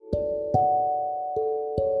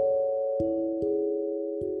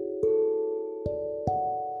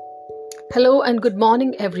Hello and good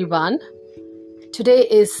morning, everyone. Today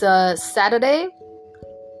is Saturday,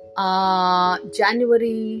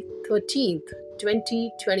 January 13th,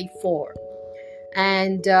 2024.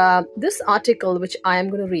 And this article, which I am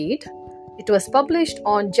going to read, it was published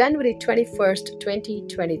on January 21st,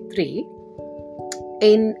 2023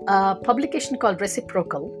 in a publication called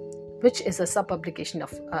Reciprocal, which is a sub-publication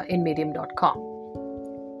of inmedium.com.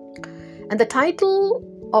 And the title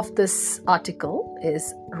of this article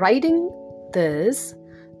is Writing This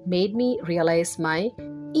Made Me Realize My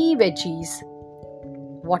E-Veggies.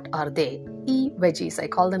 What are they? E-Veggies. I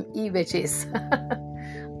call them E-Veggies.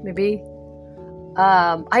 Maybe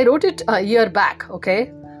I wrote it a year back,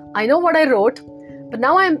 okay? I know what I wrote, but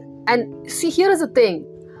now and see, here is the thing.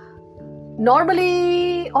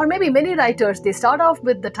 Normally, or maybe many writers, they start off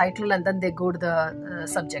with the title and then they go to the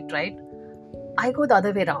subject, right? I go the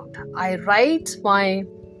other way around. I write my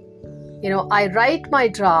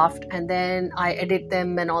draft and then I edit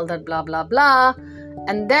them and all that blah, blah, blah.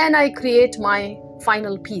 And then I create my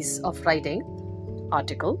final piece of writing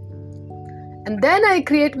article. And then I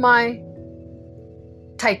create my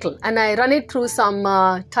title and I run it through some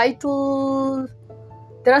title.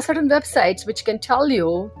 There are certain websites which can tell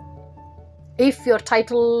you if your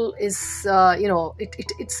title is,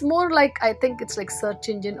 it's more like, I think it's like search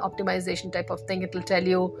engine optimization type of thing. It will tell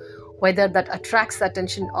you whether that attracts the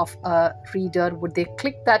attention of a reader. Would they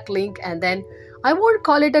click that link? And then I won't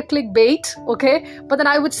call it a clickbait, okay? But then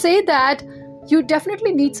I would say that you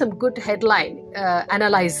definitely need some good headline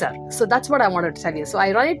analyzer. So that's what I wanted to tell you. So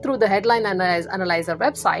I run it through the headline analyzer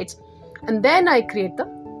websites, and then I create the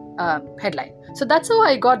headline. So that's how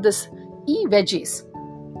I got this E-Veggies.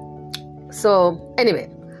 So anyway,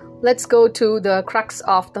 let's go to the crux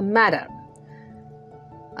of the matter.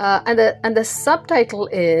 And the subtitle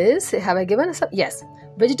is, have I given a sub? Yes.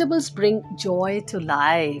 Vegetables bring joy to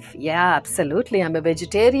life. Yeah, absolutely. I'm a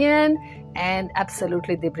vegetarian and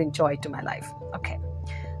absolutely they bring joy to my life. Okay.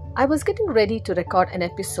 I was getting ready to record an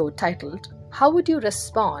episode titled, How Would You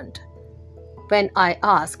Respond When I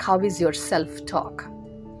Ask How Is Your Self-Talk?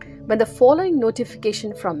 When the following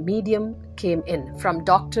notification from Medium came in from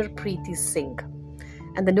Dr. Preeti Singh.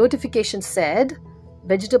 And the notification said,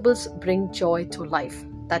 Vegetables bring joy to life.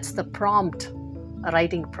 That's the prompt, a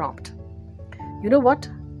writing prompt. You know what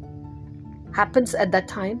happens at that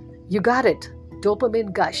time? You got it.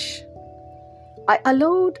 Dopamine gush. I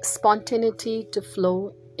allowed spontaneity to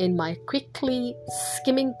flow in my quickly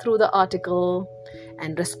skimming through the article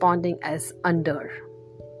and responding as under.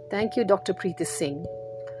 Thank you, Dr. Preeti Singh,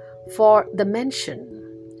 for the mention.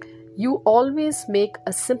 You always make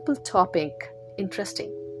a simple topic interesting.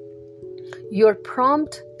 Your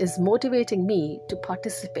prompt is motivating me to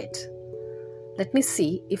participate. Let me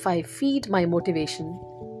see if I feed my motivation.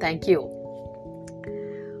 Thank you.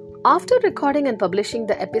 After recording and publishing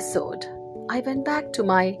the episode, I went back to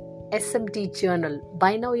my SMD journal.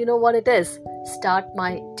 By now, you know what it is. Start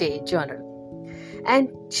My Day journal. And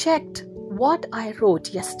checked what I wrote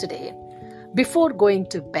yesterday before going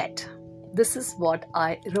to bed. This is what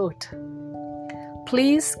I wrote.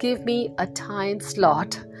 Please give me a time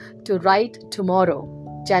slot to write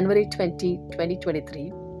tomorrow, January 20,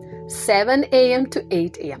 2023, 7 a.m. to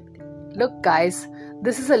 8 a.m. Look, guys,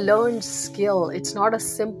 this is a learned skill. It's not a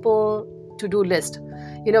simple to-do list.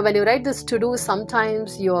 You know, when you write this to-do,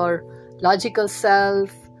 sometimes your logical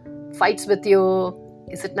self fights with you.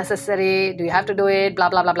 Is it necessary? Do you have to do it? Blah,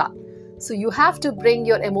 blah, blah, blah. So you have to bring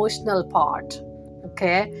your emotional part.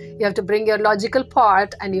 Okay, you have to bring your logical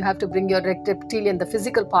part and you have to bring your reptilian, the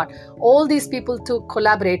physical part. All these people to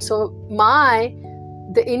collaborate. So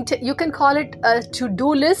you can call it a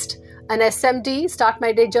to-do list, an SMD, Start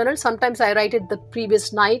My Day journal. Sometimes I write it the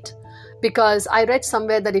previous night because I read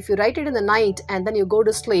somewhere that if you write it in the night and then you go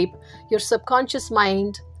to sleep, your subconscious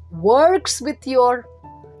mind works with your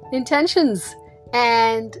intentions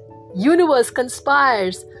and universe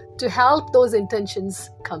conspires to help those intentions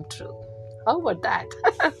come true. How about that?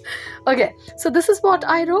 Okay, so this is what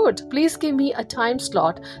I wrote. Please give me a time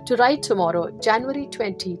slot to write tomorrow, January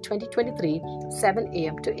 20, 2023, 7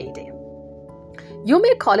 a.m. to 8 a.m. You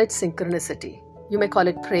may call it synchronicity. You may call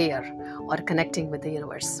it prayer or connecting with the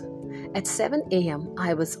universe. At 7 a.m.,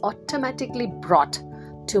 I was automatically brought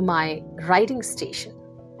to my writing station.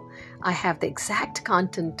 I have the exact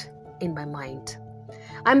content in my mind.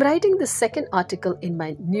 I'm writing the second article in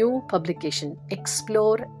my new publication,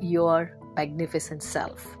 Explore Your Magnificent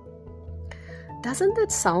Self. Doesn't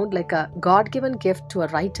that sound like a God-given gift to a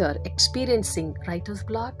writer experiencing writer's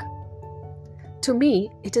block? To me,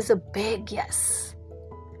 it is a big yes.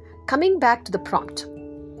 Coming back to the prompt,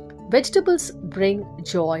 vegetables bring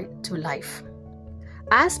joy to life.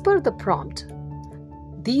 As per the prompt,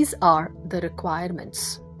 these are the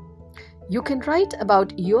requirements. You can write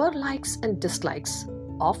about your likes and dislikes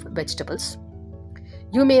of vegetables.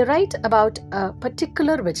 You may write about a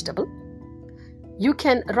particular vegetable. You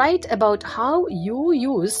can write about how you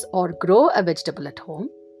use or grow a vegetable at home.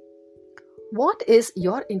 What is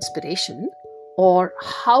your inspiration, or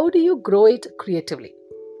how do you grow it creatively?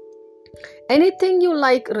 Anything you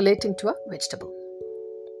like relating to a vegetable.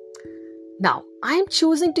 Now, I am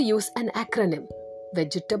choosing to use an acronym,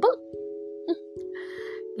 vegetable.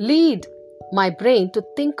 Lead my brain to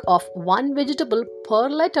think of one vegetable per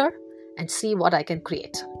letter and see what I can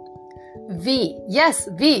create. V. Yes,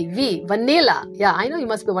 V. Vanilla. Yeah, I know you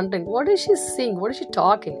must be wondering, what is she saying? What is she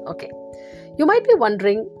talking? Okay. You might be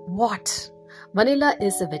wondering, what? Vanilla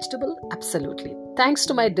is a vegetable? Absolutely. Thanks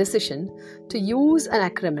to my decision to use an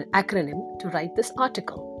acronym to write this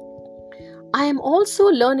article. I am also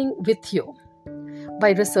learning with you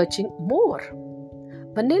by researching more.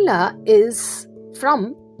 Vanilla is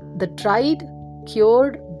from the dried,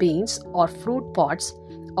 cured beans or fruit pods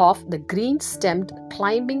of the green-stemmed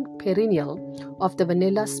climbing perennial of the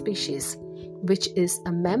vanilla species, which is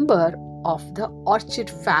a member of the orchid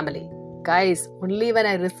family. Guys, only when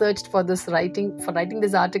I researched for writing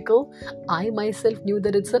this article, I myself knew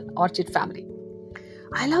that it's an orchid family.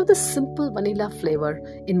 I love the simple vanilla flavor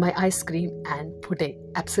in my ice cream and pudding.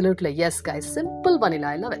 Absolutely, yes guys, simple vanilla,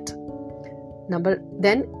 I love it.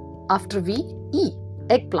 Then after V, E,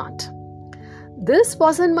 eggplant. This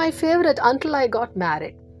wasn't my favorite until I got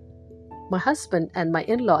married. My husband and my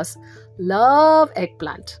in-laws love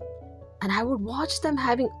eggplant, and I would watch them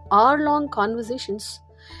having hour-long conversations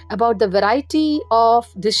about the variety of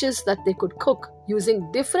dishes that they could cook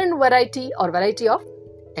using different variety of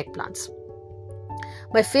eggplants.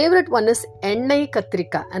 My favorite one is ennai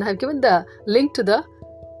katrika, and I've given the link to the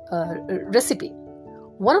recipe.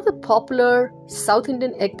 One of the popular South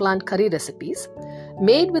Indian eggplant curry recipes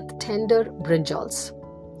made with tender brinjals.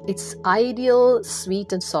 It's ideal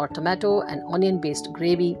sweet and sour tomato and onion-based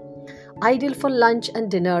gravy, ideal for lunch and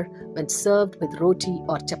dinner when served with roti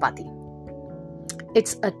or chapati.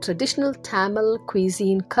 It's a traditional Tamil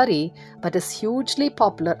cuisine curry but is hugely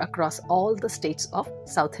popular across all the states of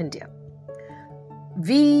South India.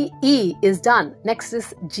 VE is done. Next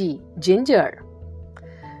is G, ginger.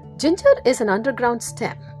 Ginger is an underground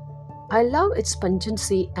stem. I love its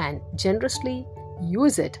pungency and generously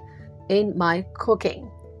use it in my cooking.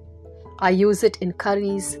 I use it in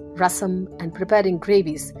curries, rasam, and preparing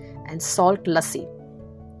gravies and salt lassi,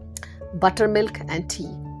 buttermilk and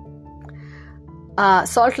tea.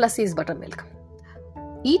 Salt lassi is buttermilk.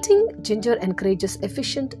 Eating ginger encourages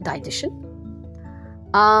efficient digestion.